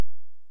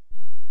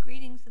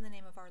Greetings in the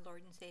name of our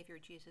Lord and Savior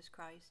Jesus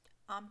Christ.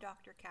 I'm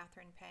Dr.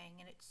 Catherine Pang,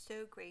 and it's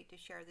so great to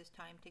share this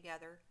time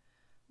together.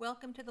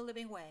 Welcome to the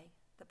Living Way,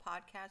 the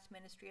podcast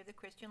ministry of the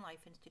Christian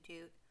Life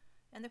Institute,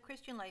 and the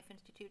Christian Life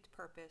Institute's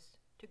purpose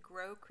to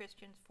grow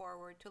Christians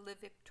forward to live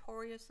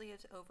victoriously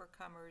as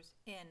overcomers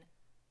in,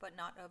 but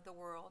not of the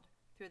world,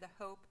 through the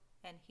hope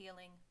and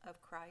healing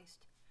of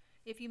Christ.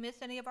 If you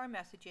miss any of our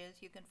messages,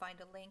 you can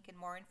find a link and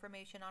more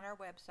information on our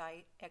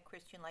website at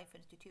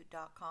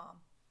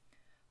christianlifeinstitute.com.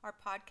 Our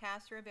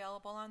podcasts are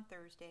available on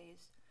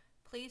Thursdays.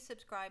 Please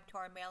subscribe to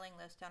our mailing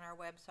list on our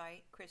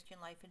website,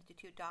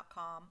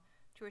 christianlifeinstitute.com,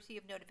 to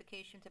receive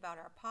notifications about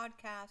our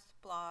podcasts,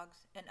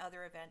 blogs, and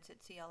other events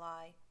at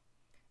CLI.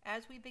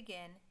 As we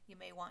begin, you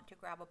may want to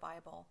grab a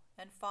Bible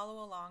and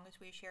follow along as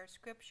we share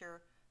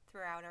scripture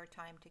throughout our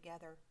time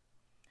together.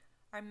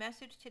 Our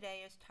message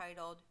today is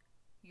titled,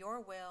 Your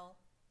Will,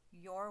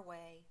 Your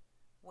Way,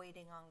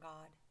 Waiting on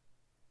God.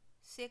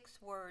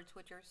 6 words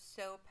which are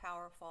so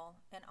powerful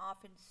and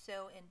often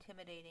so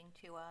intimidating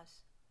to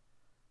us.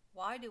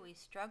 Why do we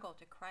struggle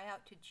to cry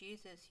out to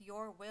Jesus,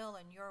 your will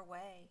and your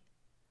way?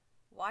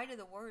 Why do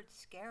the words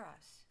scare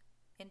us,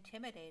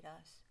 intimidate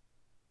us?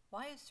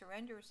 Why is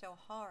surrender so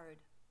hard?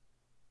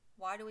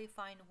 Why do we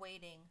find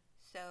waiting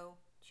so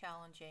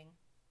challenging?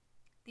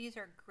 These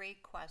are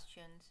great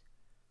questions,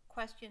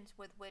 questions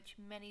with which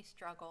many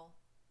struggle.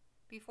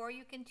 Before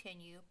you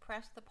continue,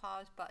 press the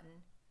pause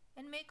button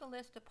and make a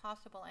list of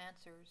possible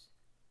answers.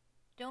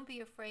 Don't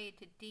be afraid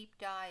to deep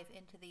dive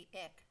into the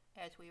ick,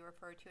 as we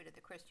refer to it at the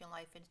Christian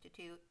Life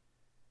Institute,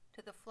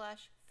 to the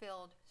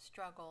flesh-filled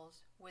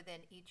struggles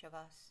within each of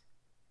us.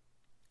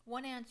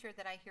 One answer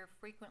that I hear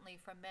frequently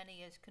from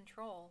many is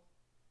control.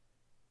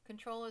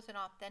 Control is an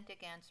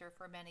authentic answer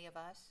for many of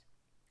us.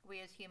 We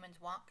as humans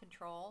want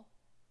control.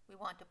 We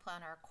want to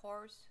plan our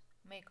course,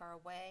 make our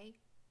way,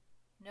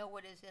 know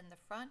what is in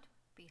the front,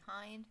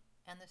 behind,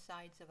 and the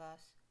sides of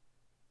us.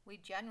 We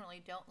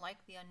generally don't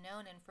like the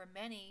unknown, and for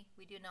many,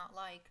 we do not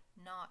like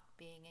not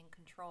being in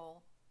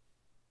control.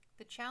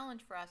 The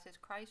challenge for us as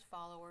Christ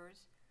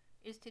followers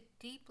is to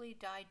deeply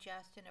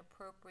digest and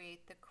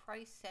appropriate the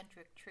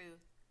Christ-centric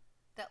truth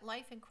that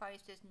life in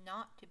Christ is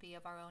not to be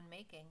of our own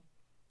making,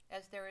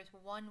 as there is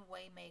one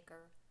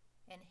waymaker,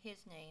 and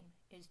his name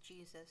is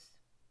Jesus.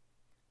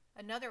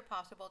 Another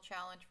possible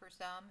challenge for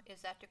some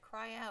is that to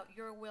cry out,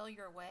 your will,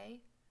 your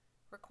way,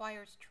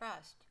 requires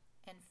trust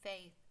and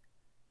faith,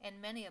 and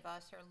many of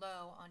us are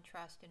low on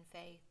trust and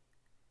faith.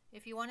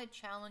 If you want a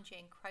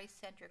challenging,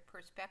 Christ-centric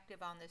perspective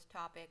on this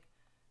topic,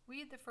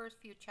 read the first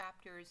few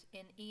chapters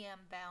in E.M.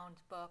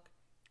 Bound's book,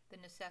 The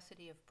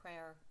Necessity of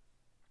Prayer.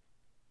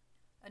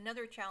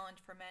 Another challenge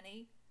for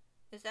many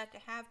is that to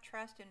have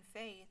trust and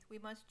faith, we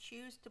must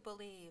choose to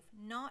believe,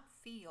 not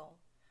feel,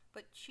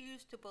 but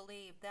choose to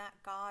believe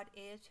that God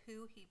is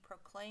who he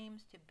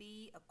proclaims to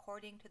be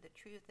according to the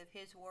truth of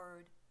his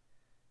word.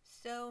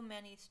 So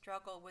many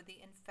struggle with the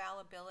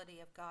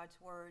infallibility of God's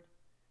word.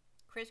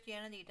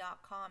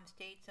 Christianity.com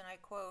states, and I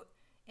quote,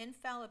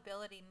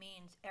 infallibility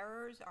means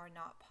errors are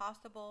not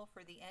possible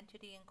for the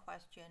entity in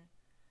question.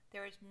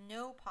 There is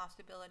no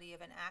possibility of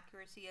an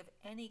accuracy of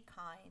any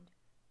kind.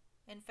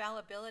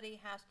 Infallibility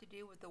has to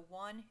do with the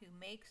one who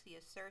makes the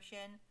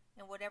assertion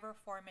in whatever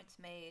form it's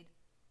made.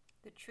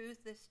 The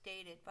truth is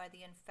stated by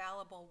the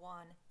infallible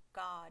one,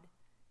 God,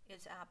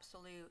 is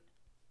absolute.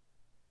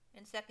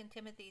 In 2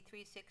 Timothy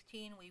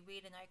 3:16 we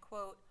read, and I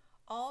quote,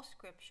 all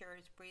scripture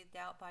is breathed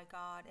out by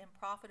God and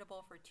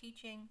profitable for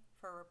teaching,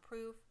 for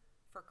reproof,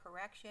 for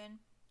correction,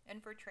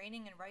 and for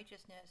training in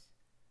righteousness.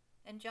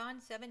 And John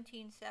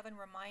 17:7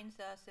 reminds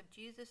us of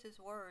Jesus'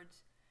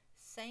 words,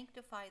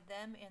 sanctify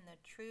them in the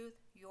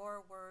truth,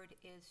 your word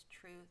is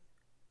truth.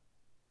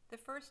 The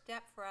first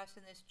step for us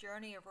in this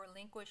journey of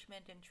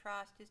relinquishment and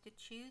trust is to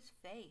choose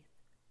faith.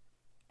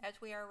 As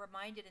we are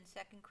reminded in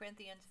 2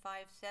 Corinthians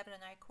 5:7,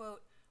 and I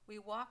quote, we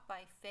walk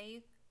by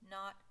faith,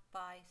 not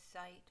by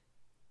sight.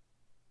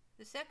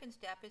 The second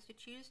step is to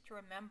choose to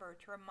remember,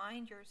 to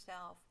remind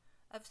yourself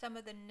of some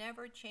of the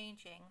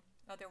never-changing,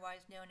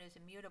 otherwise known as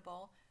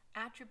immutable,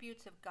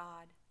 attributes of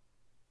God.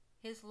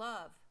 His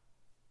love,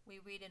 we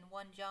read in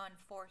 1 John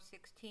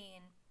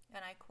 4:16,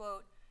 and I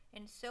quote,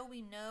 and so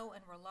we know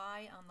and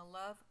rely on the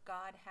love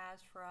God has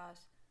for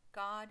us.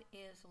 God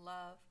is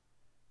love.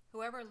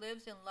 Whoever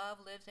lives in love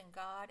lives in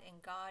God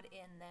and God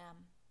in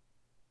them.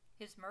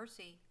 His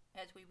mercy,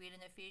 as we read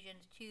in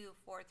Ephesians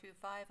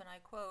 2:4-5, and I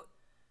quote,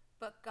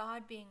 but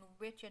God being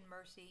rich in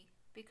mercy,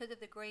 because of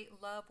the great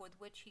love with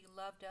which he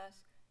loved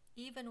us,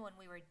 even when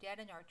we were dead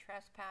in our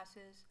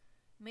trespasses,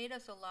 made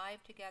us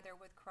alive together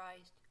with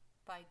Christ.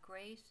 By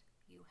grace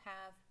you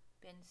have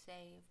been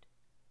saved.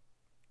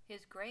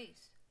 His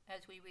grace,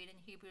 as we read in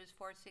Hebrews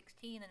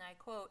 4:16, and I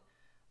quote,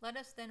 let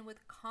us then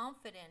with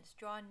confidence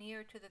draw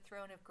near to the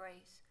throne of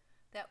grace,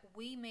 that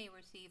we may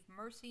receive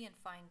mercy and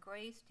find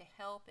grace to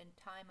help in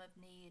time of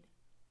need.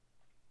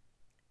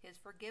 His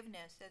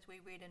forgiveness, as we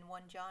read in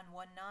 1 John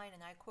 1:9,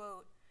 and I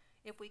quote,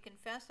 if we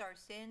confess our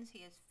sins, he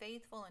is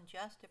faithful and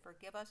just to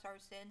forgive us our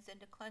sins and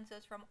to cleanse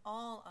us from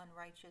all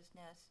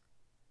unrighteousness.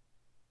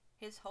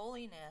 His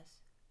holiness,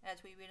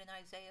 as we read in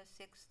Isaiah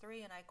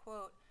 6:3, and I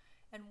quote,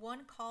 "And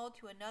one called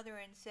to another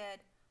and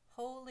said,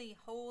 Holy,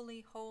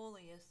 holy,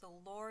 holy is the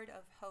Lord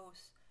of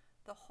hosts.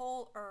 The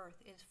whole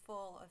earth is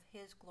full of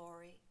his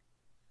glory."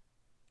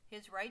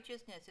 His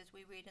righteousness, as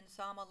we read in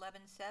Psalm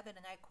 11:7,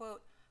 and I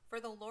quote, "For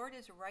the Lord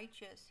is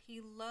righteous,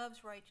 he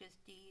loves righteous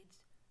deeds.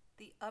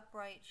 The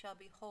upright shall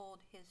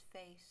behold his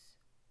face."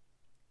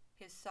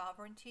 His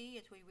sovereignty,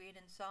 as we read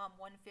in Psalm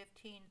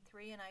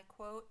 115:3, and I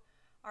quote,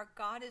 "Our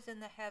God is in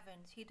the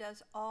heavens, he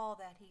does all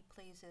that he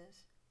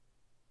pleases."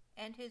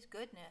 And his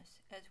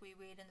goodness, as we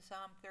read in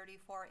Psalm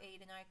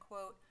 34:8, and I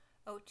quote,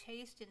 "O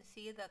taste and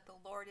see that the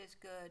Lord is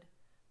good.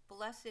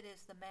 Blessed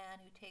is the man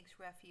who takes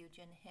refuge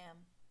in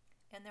him."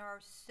 And there are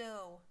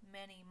so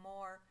many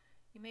more.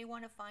 You may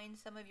want to find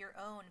some of your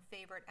own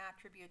favorite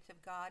attributes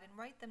of God and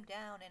write them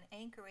down and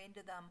anchor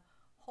into them.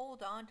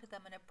 Hold on to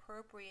them and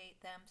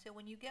appropriate them, so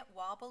when you get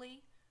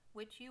wobbly,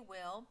 which you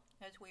will,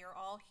 as we are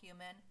all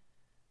human,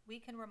 we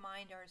can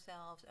remind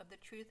ourselves of the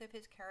truth of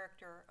his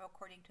character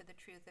according to the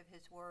truth of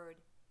his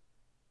word.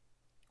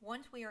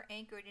 Once we are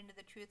anchored into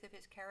the truth of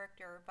his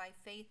character by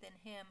faith in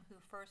him who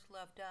first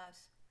loved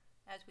us,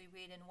 as we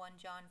read in 1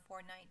 John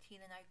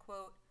 4:19, and I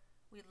quote,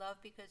 "We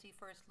love because he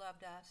first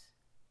loved us."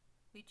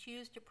 We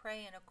choose to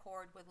pray in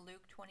accord with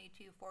Luke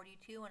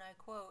 22:42, and I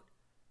quote,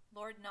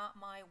 "Lord, not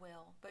my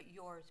will, but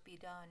yours be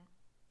done."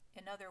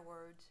 In other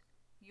words,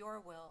 your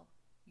will,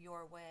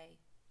 your way.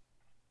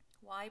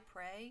 Why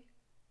pray?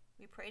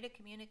 We pray to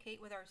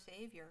communicate with our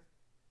Savior.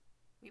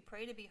 We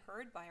pray to be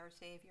heard by our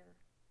Savior.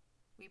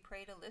 We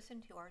pray to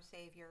listen to our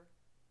Savior.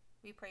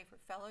 We pray for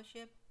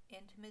fellowship,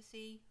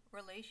 intimacy,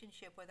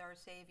 relationship with our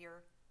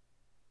Savior.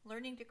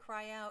 Learning to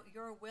cry out,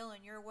 "Your will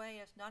and your way,"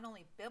 is not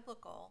only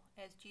biblical,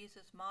 as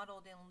Jesus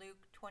modeled in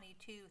Luke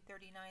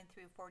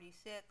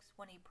 22:39-46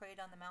 when he prayed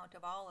on the Mount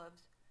of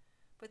Olives,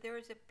 but there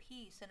is a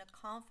peace and a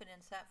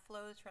confidence that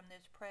flows from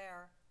this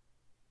prayer.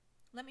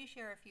 Let me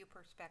share a few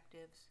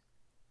perspectives.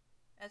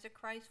 As a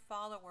Christ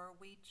follower,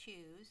 we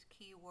choose,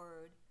 key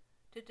word,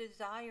 to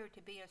desire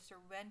to be a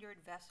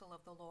surrendered vessel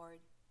of the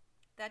Lord.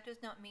 That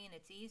does not mean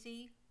it's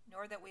easy,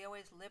 nor that we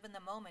always live in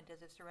the moment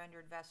as a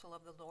surrendered vessel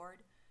of the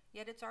Lord.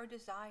 Yet it's our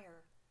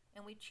desire,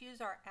 and we choose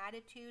our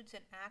attitudes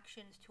and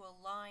actions to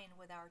align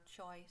with our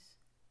choice.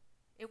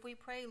 If we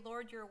pray,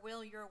 "Lord, your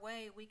will, your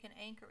way," we can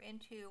anchor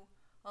into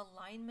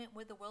alignment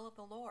with the will of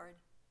the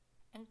Lord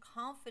and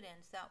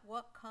confidence that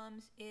what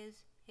comes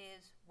is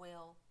his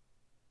will.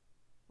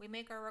 We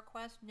make our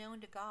request known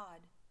to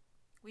God.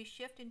 We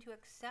shift into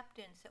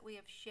acceptance that we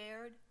have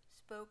shared,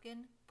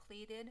 spoken,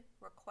 pleaded,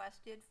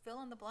 requested,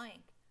 fill in the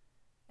blank,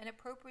 and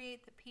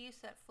appropriate the peace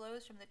that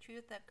flows from the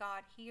truth that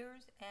God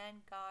hears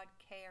and God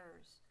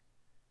cares.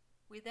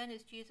 We then,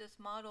 as Jesus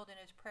modeled in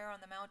his prayer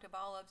on the Mount of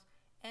Olives,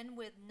 end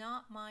with,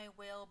 "Not my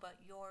will,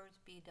 but yours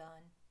be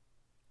done."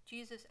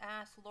 Jesus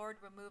asked,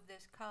 "Lord, remove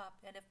this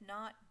cup," and if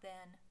not,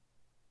 then.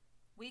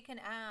 We can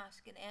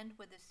ask and end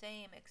with the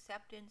same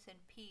acceptance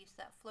and peace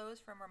that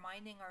flows from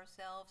reminding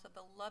ourselves of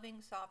the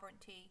loving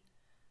sovereignty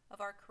of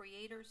our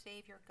Creator,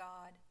 Savior,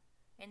 God,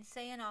 and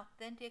say in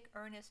authentic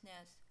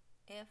earnestness,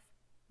 "If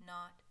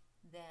not,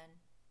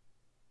 then."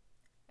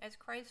 As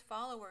Christ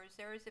followers,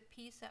 there is a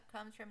peace that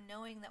comes from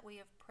knowing that we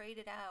have prayed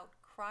it out,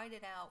 cried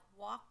it out,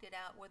 walked it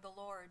out with the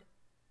Lord.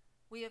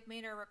 We have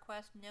made our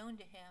request known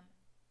to him.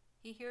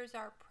 He hears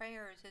our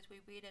prayers, as we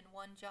read in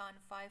 1 John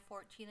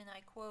 5:14, and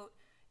I quote,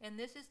 "And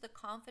this is the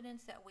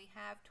confidence that we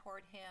have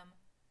toward him,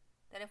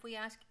 that if we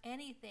ask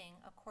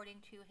anything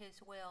according to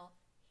his will,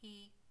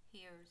 he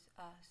hears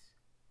us."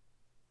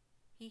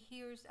 He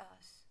hears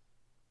us.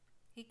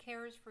 He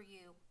cares for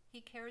you.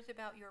 He cares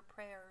about your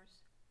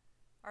prayers.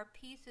 Our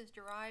peace is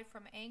derived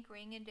from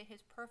anchoring into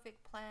his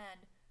perfect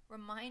plan.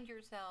 Remind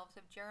yourselves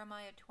of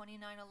Jeremiah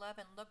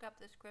 29:11. Look up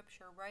the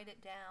scripture, write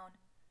it down,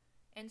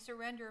 and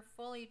surrender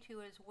fully to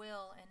his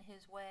will and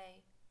his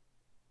way.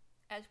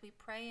 As we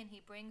pray and he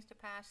brings to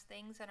pass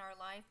things in our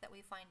life that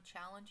we find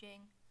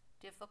challenging,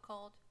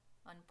 difficult,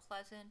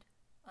 unpleasant,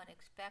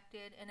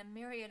 unexpected, and a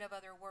myriad of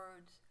other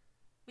words,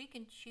 we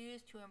can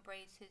choose to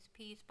embrace his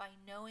peace by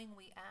knowing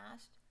we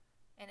asked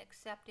and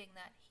accepting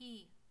that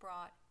he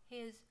brought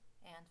his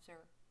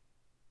answer.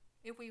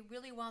 If we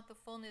really want the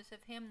fullness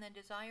of him, then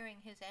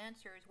desiring his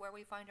answer is where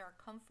we find our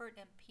comfort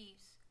and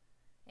peace,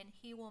 and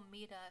he will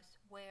meet us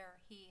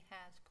where he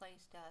has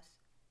placed us.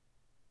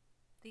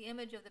 The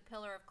image of the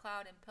pillar of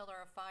cloud and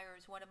pillar of fire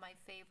is one of my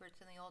favorites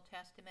in the Old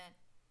Testament.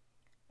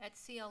 At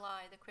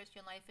CLI, the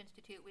Christian Life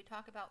Institute, we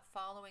talk about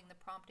following the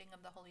prompting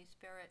of the Holy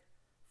Spirit,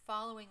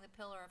 following the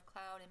pillar of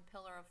cloud and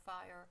pillar of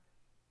fire.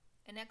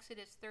 In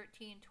Exodus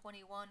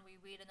 13:21, we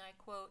read, and I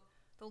quote,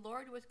 "The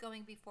Lord was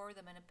going before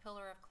them in a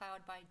pillar of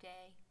cloud by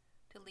day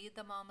to lead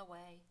them on the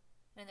way,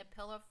 and in a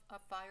pillar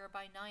of fire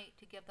by night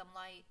to give them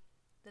light,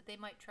 that they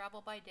might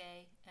travel by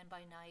day and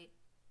by night."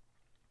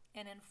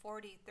 And in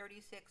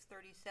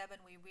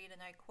 40:36-37, we read,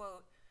 and I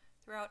quote,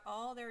 "Throughout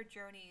all their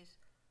journeys,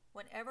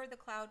 whenever the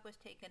cloud was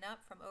taken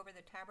up from over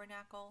the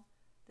tabernacle,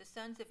 the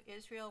sons of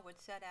Israel would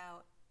set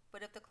out.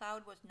 But if the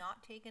cloud was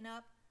not taken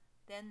up,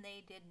 then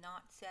they did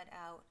not set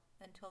out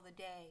until the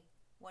day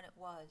when it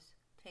was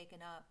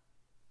taken up.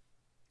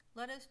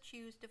 Let us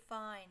choose to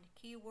find,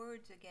 key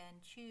words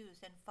again, choose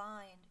and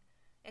find,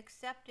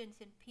 acceptance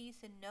and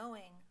peace in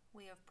knowing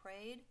we have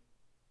prayed,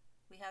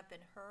 we have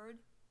been heard.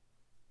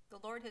 The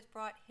Lord has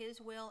brought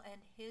His will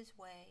and His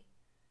way.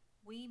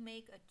 We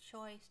make a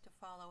choice to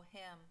follow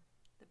Him,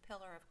 the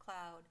pillar of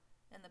cloud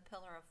and the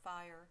pillar of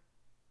fire.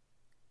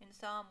 In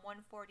Psalm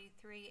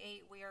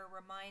 143:8 we are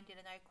reminded,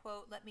 and I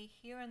quote, "Let me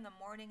hear in the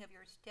morning of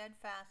your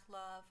steadfast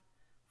love,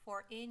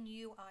 for in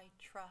you I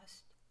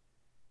trust.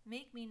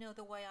 Make me know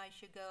the way I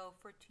should go,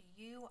 for to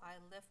you I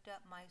lift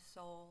up my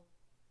soul."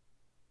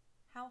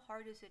 How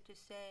hard is it to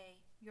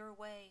say, "Your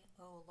way,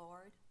 O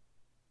Lord"?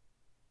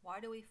 Why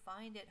do we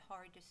find it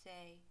hard to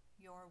say,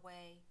 "Your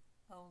way,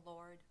 O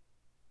Lord"?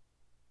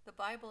 The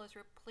Bible is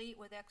replete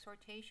with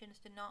exhortations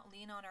to not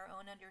lean on our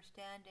own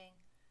understanding,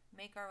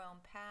 make our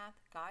own path,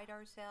 guide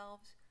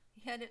ourselves.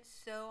 Yet it's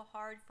so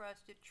hard for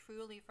us to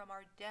truly, from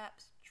our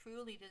depths,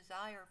 truly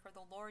desire for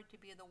the Lord to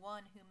be the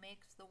one who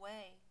makes the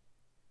way.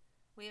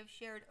 We have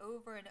shared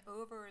over and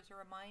over as a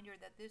reminder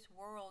that this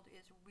world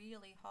is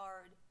really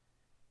hard.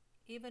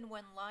 Even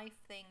when life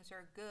things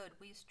are good,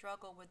 we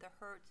struggle with the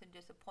hurts and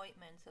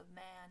disappointments of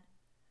man.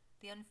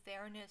 The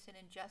unfairness and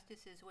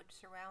injustices which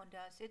surround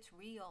us, it's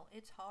real,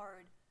 it's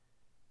hard.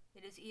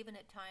 It is even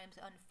at times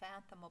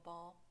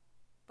unfathomable.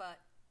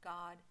 But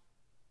God.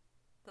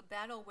 The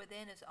battle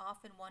within is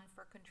often one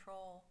for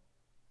control.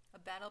 A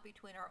battle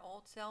between our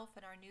old self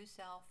and our new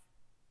self.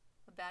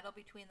 A battle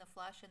between the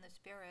flesh and the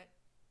spirit.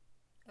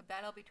 A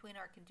battle between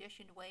our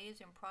conditioned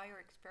ways and prior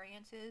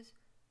experiences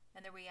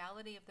and the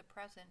reality of the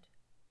present.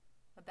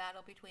 A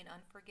battle between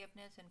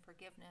unforgiveness and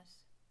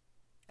forgiveness.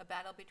 A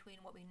battle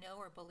between what we know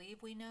or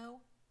believe we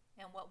know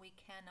and what we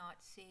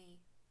cannot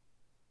see.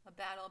 A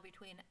battle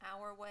between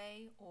our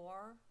way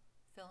or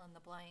fill in the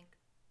blank.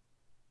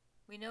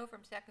 We know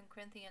from 2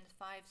 Corinthians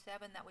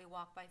 5:7 that we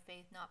walk by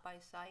faith, not by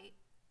sight.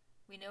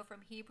 We know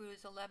from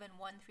Hebrews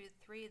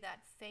 11:1-3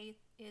 that faith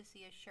is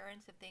the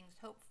assurance of things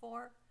hoped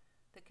for,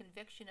 the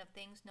conviction of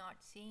things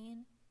not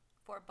seen.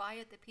 For by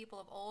it the people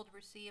of old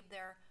received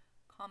their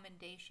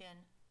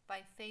commendation.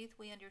 By faith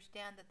we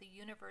understand that the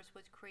universe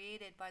was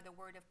created by the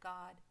word of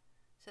God,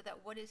 so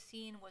that what is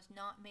seen was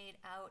not made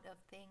out of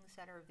things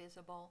that are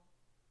visible.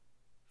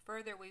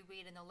 Further, we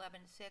read in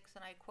 11:6,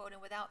 and I quote,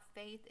 "And without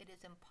faith it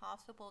is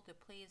impossible to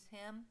please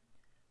Him,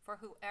 for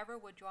whoever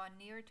would draw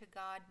near to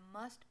God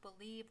must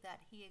believe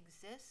that He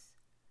exists,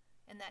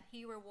 and that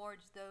He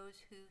rewards those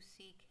who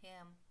seek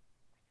Him."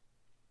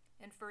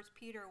 In 1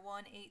 Peter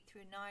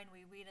 1:8-9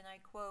 we read, and I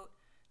quote,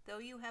 "Though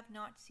you have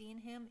not seen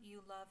Him,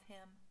 you love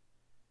Him.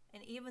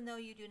 And even though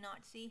you do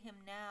not see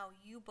Him now,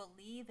 you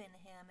believe in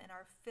Him and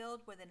are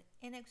filled with an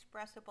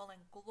inexpressible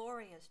and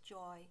glorious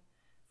joy,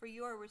 for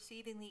you are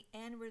receiving the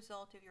end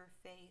result of your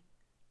faith,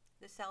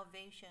 the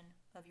salvation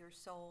of your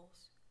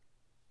souls."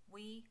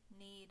 We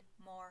need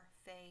more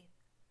faith.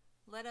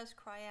 Let us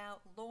cry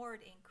out,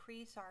 "Lord,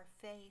 increase our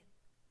faith."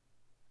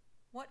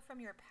 What from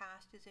your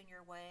past is in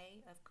your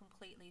way of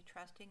completely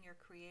trusting your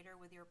Creator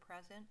with your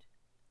present?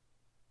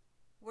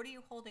 What are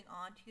you holding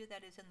on to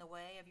that is in the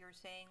way of your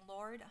saying,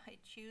 "Lord, I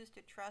choose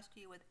to trust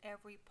you with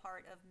every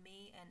part of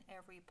me and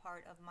every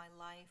part of my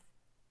life"?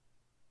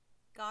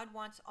 God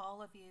wants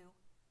all of you.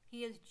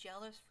 He is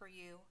jealous for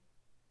you.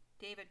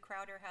 David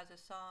Crowder has a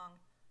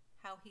song,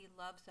 "How He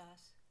Loves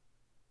Us."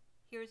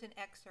 Here's an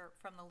excerpt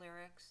from the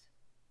lyrics,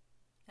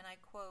 and I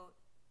quote,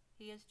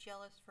 "He is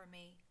jealous for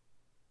me.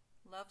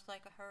 Loves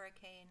like a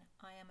hurricane,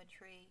 I am a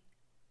tree,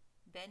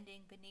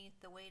 bending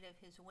beneath the weight of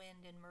His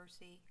wind and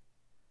mercy.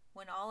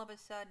 When all of a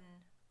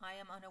sudden I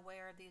am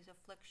unaware of these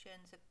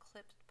afflictions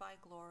eclipsed by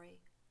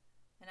glory,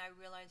 and I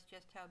realize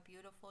just how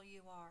beautiful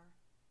you are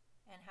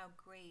and how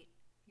great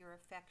your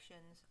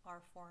affections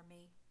are for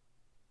me."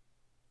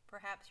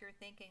 Perhaps you're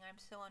thinking, "I'm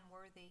so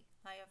unworthy.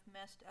 I have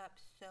messed up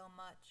so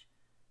much.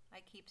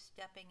 I keep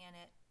stepping in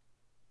it."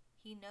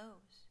 He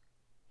knows.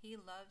 He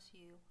loves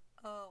you.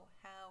 Oh,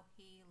 how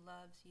He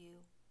loves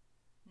you.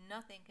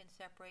 Nothing can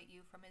separate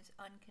you from His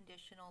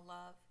unconditional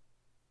love.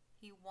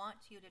 He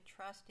wants you to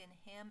trust in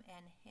Him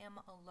and Him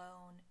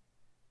alone.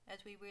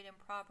 As we read in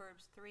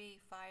Proverbs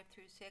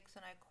 3:5-6,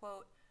 and I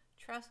quote,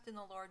 "Trust in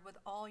the Lord with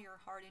all your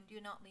heart and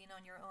do not lean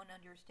on your own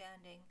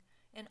understanding.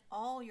 In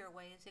all your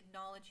ways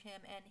acknowledge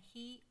Him, and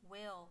He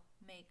will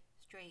make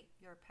straight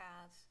your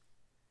paths."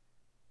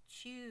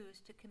 Choose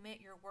to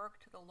commit your work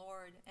to the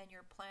Lord, and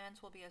your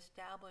plans will be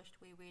established,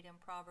 we read in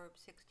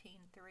Proverbs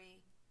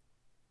 16:3.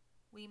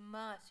 We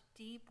must,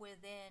 deep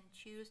within,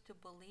 choose to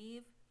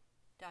believe,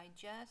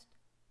 digest,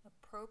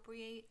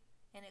 appropriate,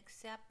 and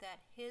accept that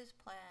His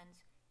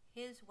plans,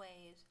 His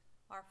ways,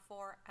 are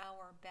for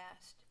our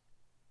best.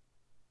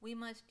 We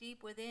must,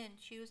 deep within,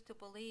 choose to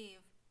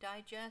believe,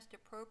 digest,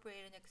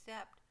 appropriate, and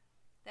accept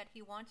that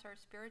He wants our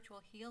spiritual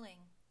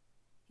healing.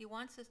 He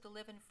wants us to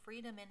live in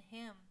freedom in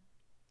Him.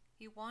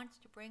 He wants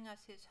to bring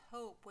us His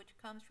hope, which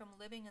comes from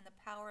living in the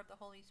power of the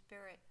Holy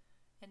Spirit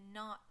and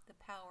not the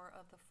power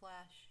of the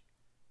flesh.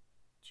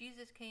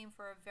 Jesus came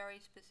for a very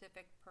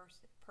specific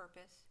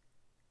purpose.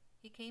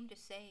 He came to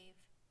save.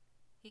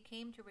 He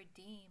came to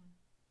redeem.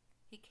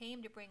 He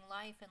came to bring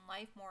life and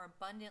life more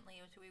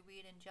abundantly, as we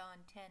read in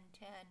John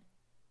 10:10.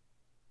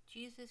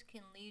 Jesus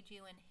can lead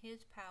you in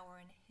His power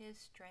and His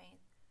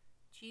strength.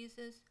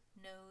 Jesus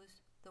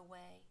knows the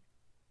way.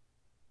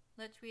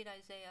 Let's read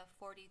Isaiah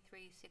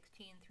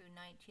 43:16 through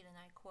 19, and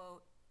I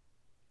quote,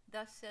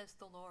 "Thus says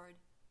the Lord,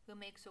 who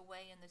makes a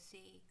way in the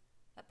sea,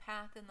 a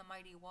path in the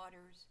mighty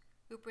waters,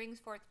 who brings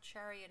forth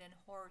chariot and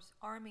horse,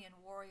 army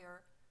and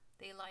warrior.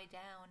 They lie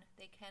down,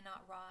 they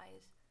cannot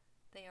rise.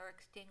 They are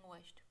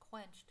extinguished,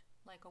 quenched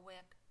like a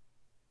wick.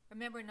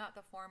 Remember not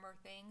the former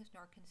things,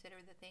 nor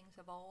consider the things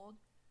of old.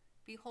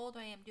 Behold,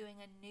 I am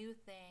doing a new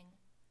thing.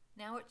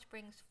 Now it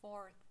springs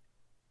forth.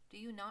 Do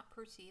you not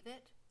perceive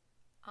it?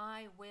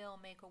 I will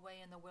make a way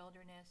in the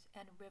wilderness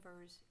and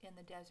rivers in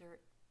the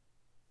desert."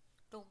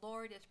 The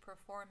Lord is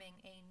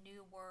performing a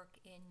new work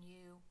in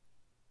you.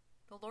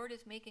 The Lord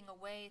is making a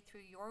way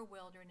through your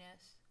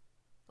wilderness.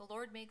 The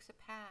Lord makes a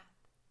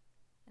path.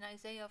 In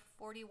Isaiah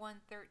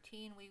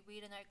 41:13 we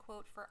read, and I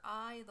quote, "For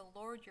I, the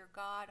Lord your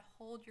God,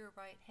 hold your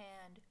right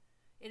hand.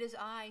 It is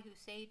I who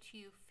say to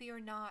you, fear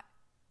not,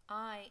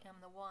 I am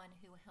the one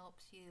who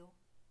helps you."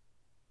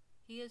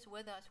 He is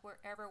with us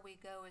wherever we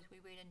go, as we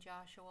read in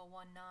Joshua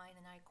 1:9,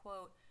 and I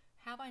quote,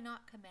 "Have I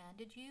not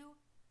commanded you?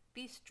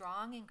 Be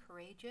strong and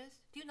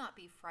courageous. Do not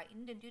be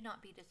frightened and do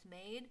not be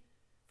dismayed,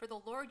 for the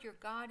Lord your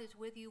God is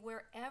with you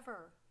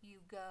wherever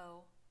you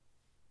go."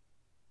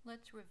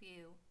 Let's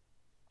review.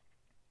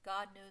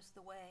 God knows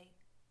the way.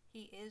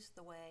 He is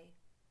the way.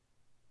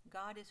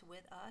 God is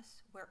with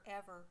us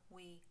wherever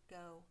we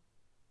go.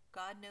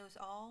 God knows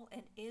all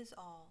and is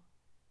all.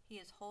 He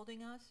is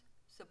holding us,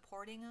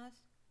 supporting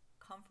us,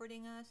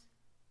 comforting us,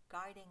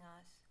 guiding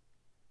us.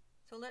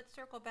 So let's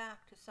circle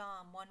back to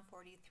Psalm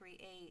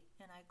 143:8,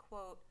 and I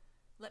quote,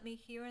 "Let me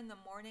hear in the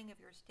morning of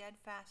your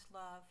steadfast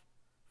love,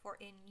 for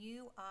in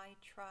you I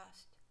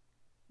trust.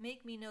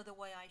 Make me know the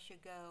way I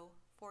should go,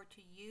 for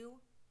to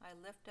you I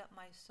lift up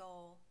my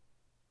soul."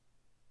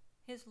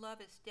 His love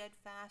is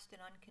steadfast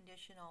and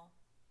unconditional.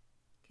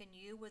 Can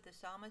you, with the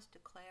psalmist,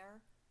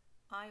 declare,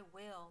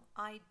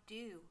 I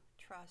do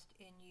trust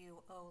in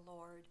you, O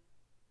Lord?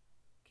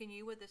 Can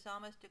you, with the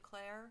psalmist,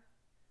 declare,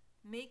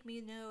 "Make me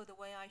know the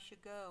way I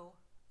should go,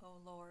 O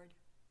Lord"?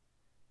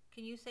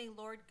 Can you say,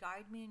 "Lord,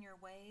 guide me in your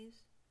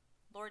ways.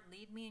 Lord,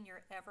 lead me in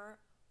your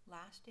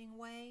everlasting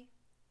way"?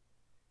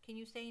 Can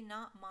you say,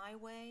 "Not my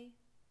way,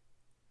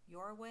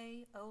 your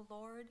way, O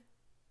Lord"?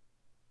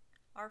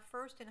 Our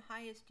first and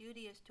highest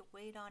duty is to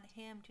wait on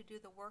Him to do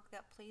the work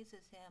that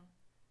pleases Him,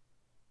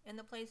 in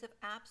the place of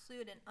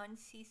absolute and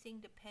unceasing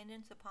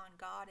dependence upon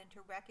God, and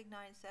to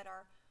recognize that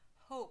our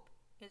hope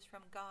is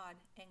from God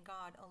and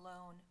God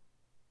alone.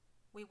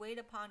 We wait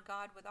upon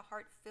God with a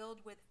heart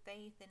filled with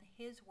faith in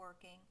His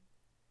working,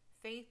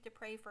 faith to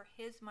pray for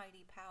His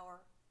mighty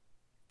power,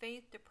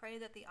 faith to pray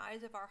that the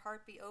eyes of our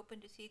heart be open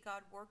to see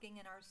God working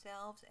in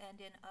ourselves and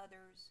in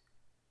others.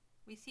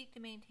 We seek to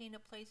maintain a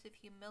place of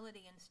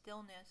humility and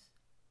stillness.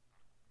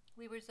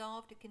 We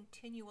resolve to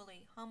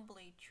continually,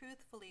 humbly,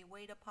 truthfully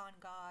wait upon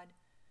God,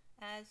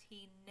 as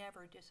He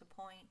never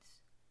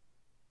disappoints.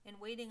 In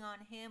waiting on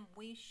Him,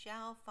 we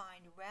shall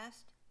find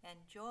rest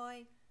and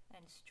joy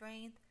and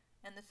strength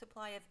and the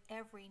supply of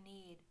every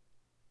need.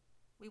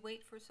 We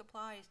wait for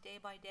supplies day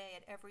by day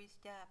at every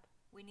step.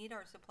 We need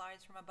our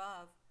supplies from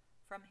above,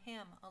 from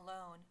Him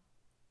alone.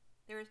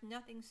 There is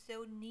nothing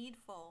so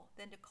needful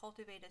than to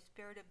cultivate a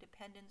spirit of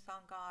dependence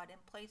on God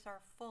and place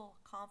our full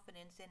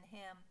confidence in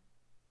Him.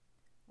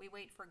 We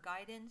wait for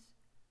guidance,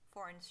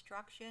 for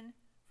instruction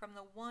from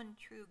the one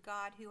true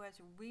God who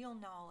has real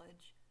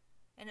knowledge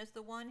and is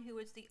the one who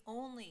is the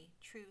only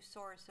true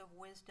source of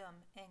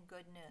wisdom and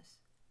goodness.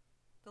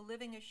 The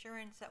living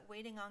assurance that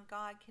waiting on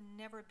God can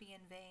never be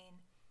in vain,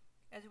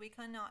 as we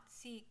cannot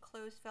seek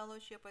close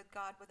fellowship with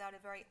God without a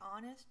very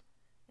honest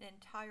and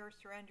entire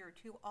surrender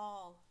to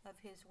all of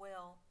His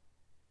will.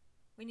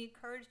 We need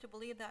courage to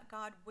believe that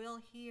God will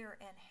hear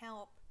and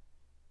help,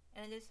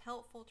 and it is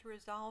helpful to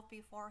resolve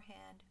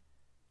beforehand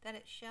that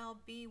it shall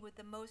be with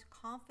the most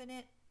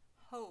confident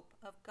hope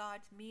of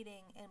God's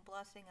meeting and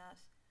blessing us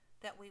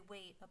that we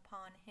wait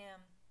upon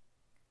Him.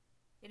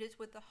 It is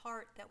with the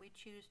heart that we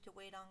choose to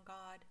wait on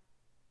God.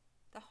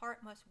 The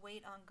heart must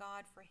wait on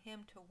God for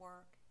Him to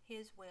work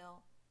His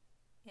will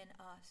in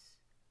us.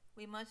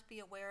 We must be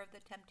aware of the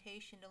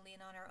temptation to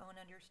lean on our own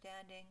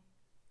understanding.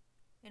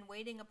 In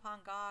waiting upon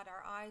God,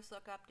 our eyes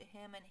look up to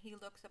Him and He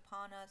looks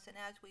upon us, and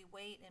as we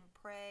wait and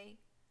pray,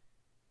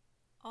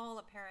 all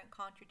apparent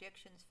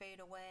contradictions fade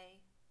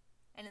away,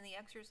 and in the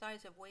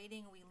exercise of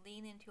waiting, we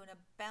lean into an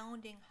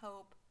abounding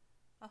hope,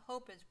 a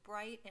hope as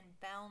bright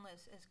and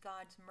boundless as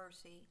God's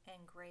mercy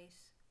and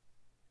grace.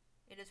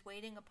 It is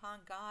waiting upon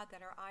God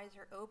that our eyes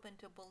are open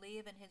to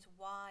believe in His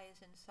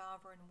wise and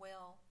sovereign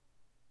will.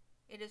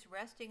 It is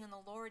resting in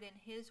the Lord in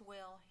His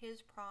will,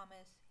 His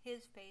promise,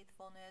 His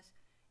faithfulness,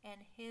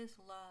 and His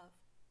love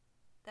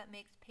that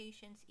makes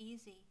patience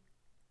easy.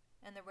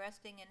 And the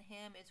resting in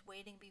Him is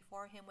waiting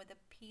before Him with a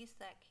peace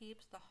that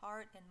keeps the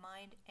heart and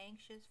mind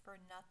anxious for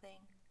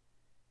nothing.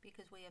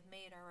 because we have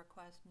made our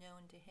request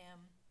known to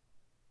him.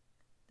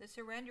 The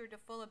surrender to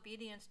full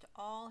obedience to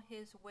all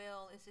his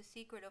will is the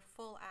secret of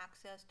full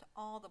access to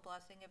all the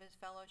blessing of his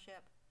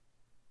fellowship.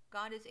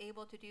 God is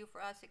able to do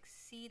for us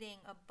exceeding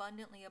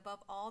abundantly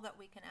above all that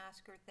we can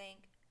ask or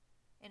think,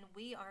 and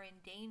we are in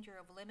danger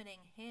of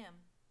limiting him.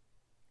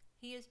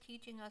 He is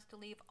teaching us to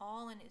leave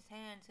all in his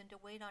hands and to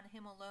wait on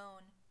him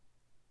alone.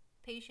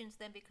 Patience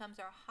then becomes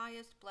our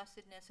highest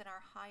blessedness and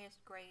our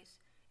highest grace.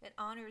 It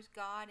honors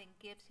God and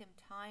gives him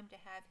time to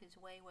have his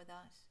way with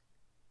us.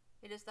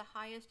 It is the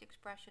highest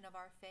expression of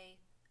our faith.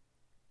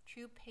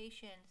 True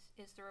patience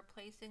is the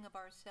replacing of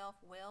our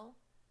self-will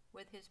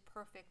with his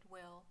perfect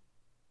will.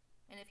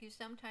 And if you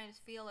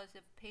sometimes feel as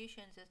if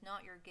patience is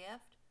not your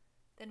gift,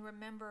 then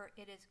remember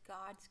it is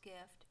God's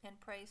gift, and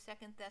pray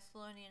 2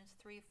 Thessalonians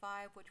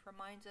 3:5, which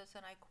reminds us,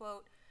 and I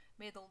quote,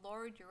 "May the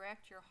Lord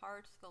direct your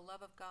hearts to the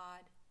love of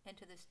God and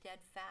to the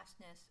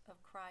steadfastness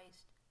of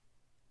Christ."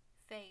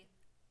 Faith,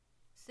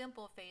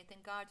 simple faith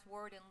in God's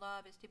word and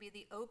love, is to be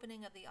the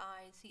opening of the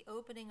eyes, the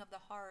opening of the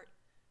heart,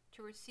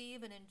 to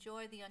receive and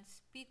enjoy the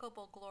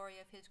unspeakable glory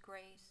of his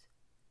grace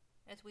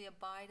as we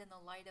abide in the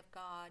light of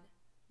God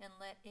and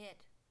let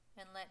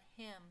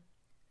him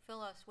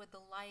fill us with the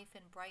life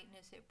and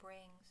brightness it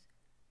brings,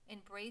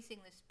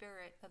 embracing the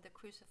spirit of the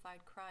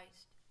crucified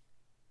Christ.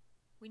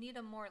 We need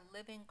a more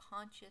living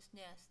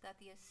consciousness that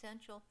the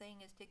essential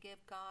thing is to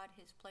give God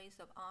his place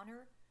of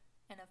honor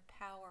and of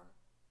power.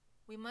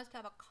 We must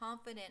have a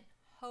confident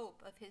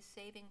hope of his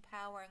saving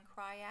power and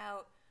cry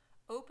out,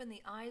 "Open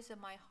the eyes of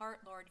my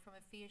heart, Lord," from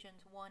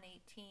Ephesians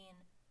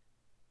 1:18.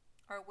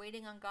 Our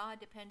waiting on God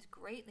depends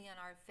greatly on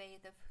our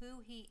faith of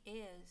who he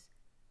is,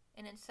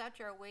 and in such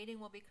our waiting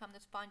will become the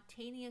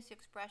spontaneous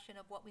expression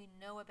of what we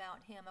know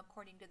about him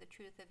according to the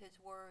truth of his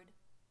word.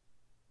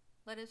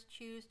 Let us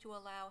choose to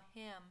allow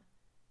him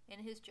in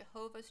his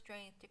Jehovah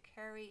strength to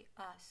carry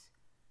us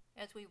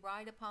as we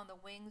ride upon the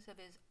wings of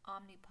his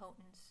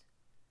omnipotence.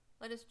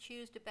 Let us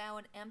choose to bow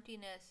in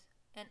emptiness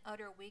and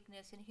utter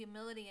weakness, in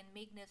humility and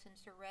meekness and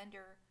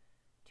surrender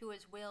to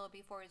his will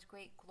before his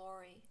great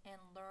glory,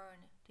 and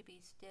learn to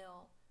be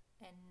still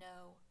and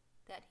know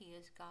that he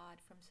is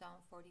God, from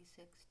Psalm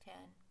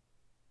 46:10.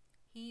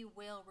 He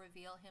will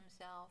reveal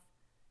himself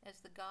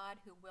as the God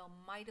who will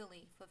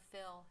mightily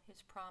fulfill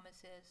his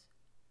promises.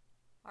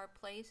 Our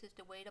place is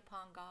to wait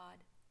upon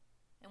God,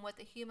 and what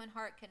the human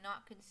heart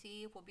cannot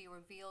conceive will be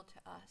revealed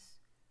to us.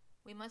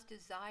 We must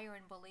desire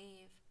and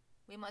believe.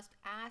 We must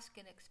ask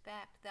and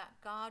expect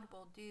that God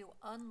will do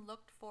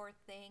unlooked for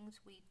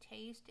things. We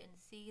taste and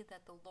see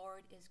that the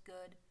Lord is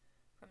good,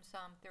 from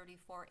Psalm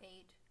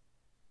 34:8.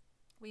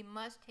 We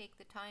must take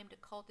the time to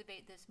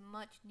cultivate this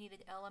much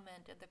needed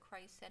element of the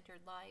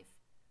Christ-centered life.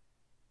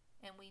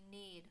 And we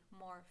need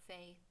more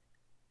faith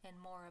and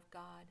more of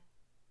God.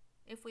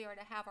 If we are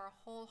to have our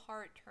whole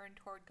heart turned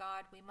toward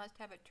God, we must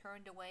have it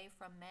turned away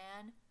from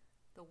man,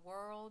 the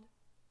world,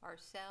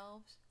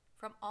 ourselves,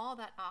 from all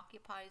that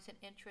occupies an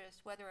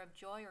interest, whether of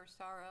joy or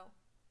sorrow,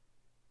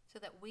 so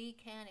that we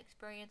can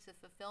experience the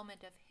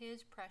fulfillment of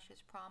his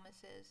precious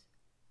promises.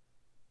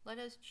 Let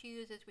us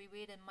choose, as we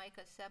read in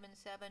Micah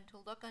 7:7, to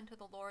look unto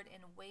the Lord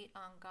and wait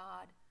on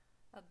God,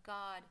 a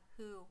God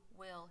who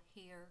will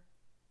hear.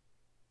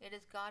 It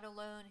is God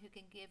alone who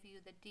can give you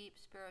the deep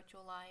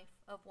spiritual life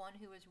of one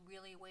who is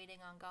really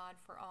waiting on God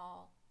for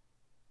all.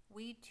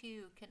 We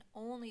too can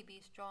only be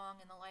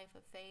strong in the life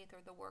of faith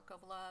or the work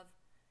of love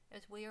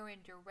as we are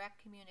in direct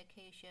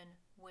communication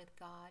with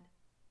God.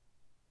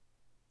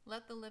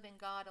 Let the living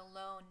God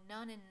alone,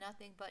 none and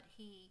nothing but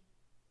he,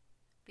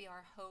 be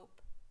our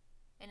hope.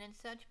 And in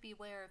such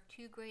beware of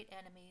two great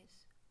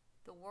enemies,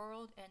 the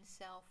world and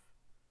self,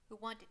 who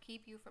want to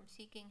keep you from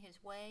seeking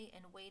his way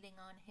and waiting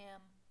on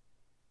him.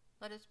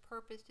 Let us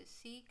purpose to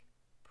seek,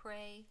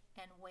 pray,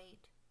 and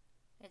wait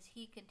as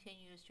he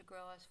continues to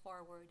grow us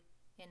forward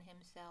in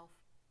himself.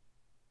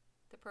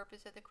 The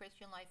purpose of the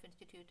Christian Life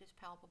Institute is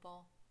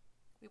palpable.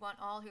 We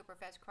want all who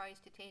profess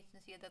Christ to taste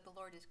and see that the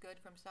Lord is good,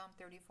 from Psalm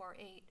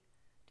 34:8,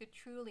 to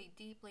truly,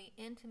 deeply,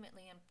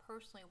 intimately, and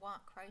personally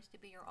want Christ to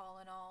be your all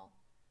in all.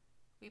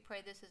 We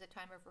pray this is a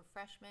time of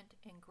refreshment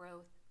and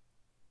growth.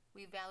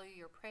 We value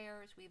your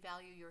prayers. We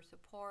value your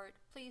support.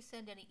 Please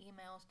send any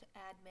emails to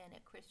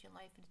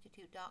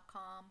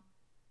admin@christianlifeinstitute.com.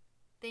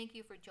 Thank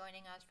you for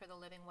joining us for The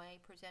Living Way,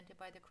 presented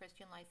by the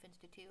Christian Life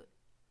Institute.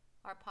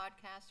 Our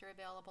podcasts are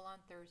available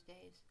on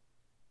Thursdays.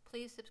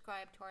 Please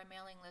subscribe to our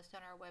mailing list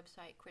on our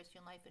website,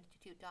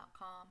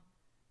 christianlifeinstitute.com,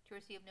 to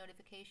receive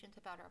notifications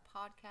about our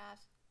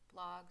podcasts,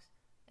 blogs,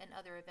 and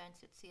other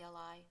events at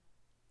CLI.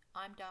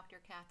 I'm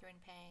Dr.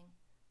 Catherine Pang.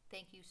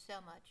 Thank you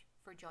so much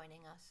for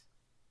joining us.